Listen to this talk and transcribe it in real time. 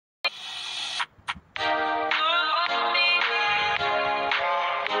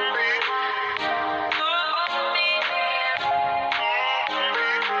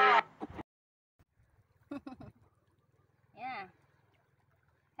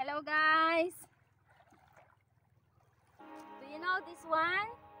Hello guys! Do you know this one?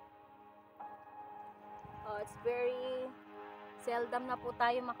 Oh, it's very seldom na po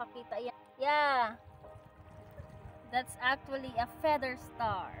tayo makakita yan. Yeah, that's actually a feather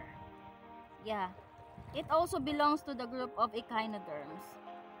star. Yeah, it also belongs to the group of echinoderms,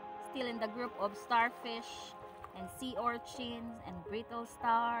 still in the group of starfish and sea urchins and brittle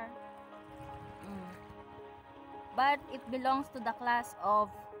star. But it belongs to the class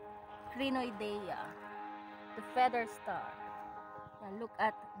of Crinoidea, the feather star. Yeah, look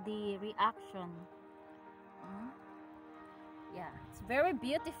at the reaction. Yeah, it's very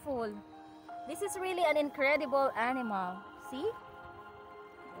beautiful. This is really an incredible animal. See?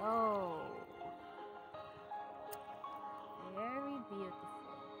 Whoa. Very beautiful.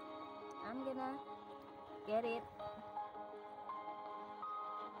 I'm gonna get it.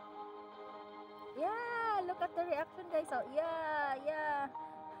 Yeah, look at the reaction, guys. Oh, yeah.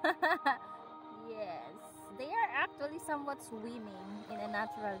 Yes, they are actually somewhat swimming in a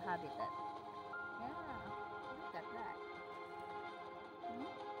natural habitat. Yeah, look at that.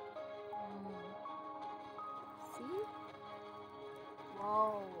 See?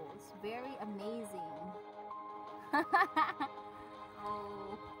 Whoa, it's very amazing.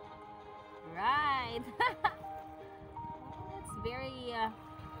 Oh, right. It's very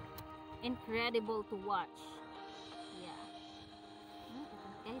incredible to watch. Yeah.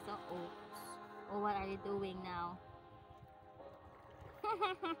 Okay, so oh, what are you doing now?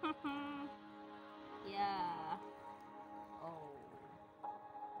 Yeah. Oh.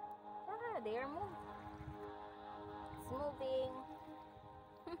 They are moving. It's moving.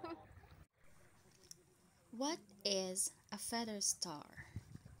 What is a feather star?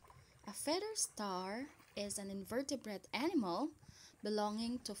 A feather star is an invertebrate animal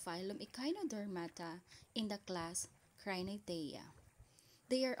belonging to Phylum Echinodermata in the class Crinoidea.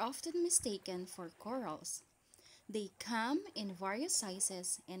 They are often mistaken for corals. They come in various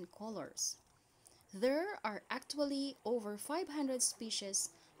sizes and colors. There are actually over 500 species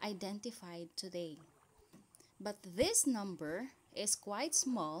identified today. But this number is quite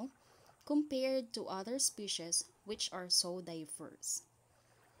small compared to other species which are so diverse.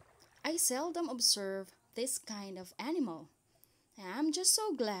 I seldom observe this kind of animal. I'm just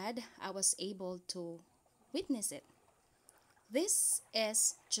so glad I was able to witness it. This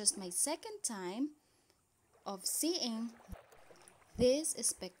is just my second time of seeing this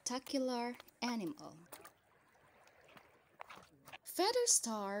spectacular animal. Feather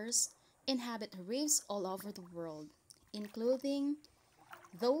stars inhabit reefs all over the world, including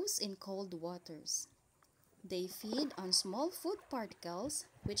those in cold waters. They feed on small food particles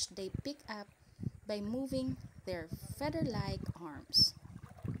which they pick up by moving their feather-like arms.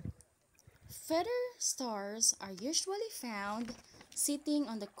 Feather stars are usually found sitting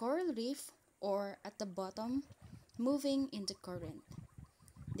on the coral reef or at the bottom, moving in the current.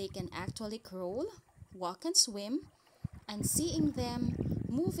 They can actually crawl, walk and swim, and seeing them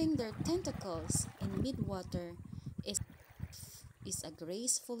moving their tentacles in mid-water is a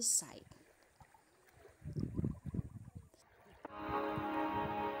graceful sight.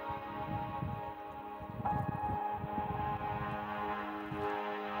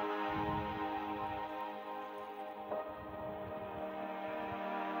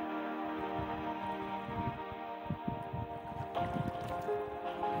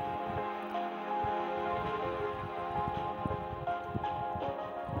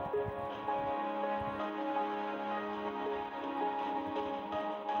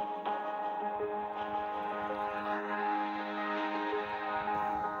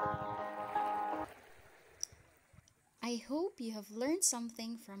 I hope you have learned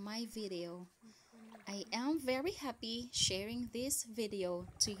something from my video. I am very happy sharing this video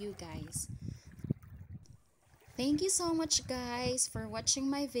to you guys. Thank you so much guys for watching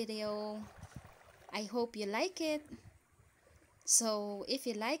my video. I hope you like it. So if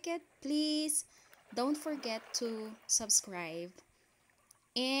you like it, please don't forget to subscribe.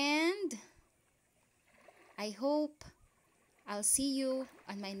 And I hope I'll see you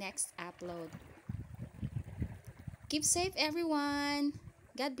on my next upload. Keep safe everyone.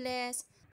 God bless.